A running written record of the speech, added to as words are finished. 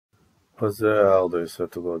Jose Aldo is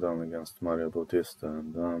set to go down against Mario Bautista,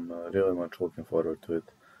 and I'm really much looking forward to it.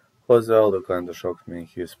 Jose Aldo kinda shocked me in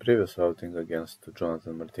his previous outing against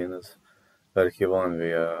Jonathan Martinez, where he won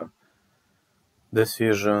via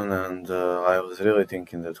decision, and I was really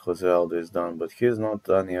thinking that Jose Aldo is done, but he's not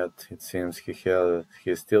done yet. It seems he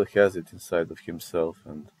still has it inside of himself,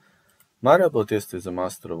 and Mario Bautista is a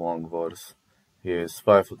master of long wars. He is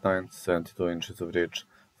 5'9", 72 inches of reach.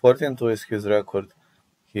 14-2 is his record.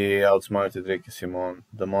 He outsmarted Ricky Simon,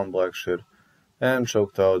 Damon Blackshear, and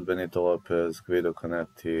choked out Benito Lopez, Guido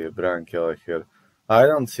Canetti, Brian Kelleher. I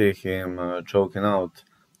don't see him choking out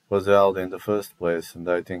Jose Aldo in the first place, and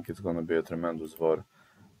I think it's gonna be a tremendous war.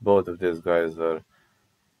 Both of these guys are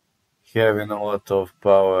having a lot of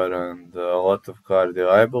power and a lot of cardio.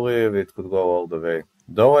 I believe it could go all the way.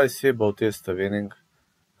 Though I see Bautista winning,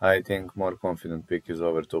 I think more confident pick is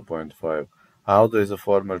over 2.5. Aldo is a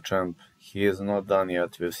former champ. He is not done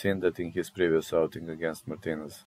yet. We've seen that in his previous outing against Martinez.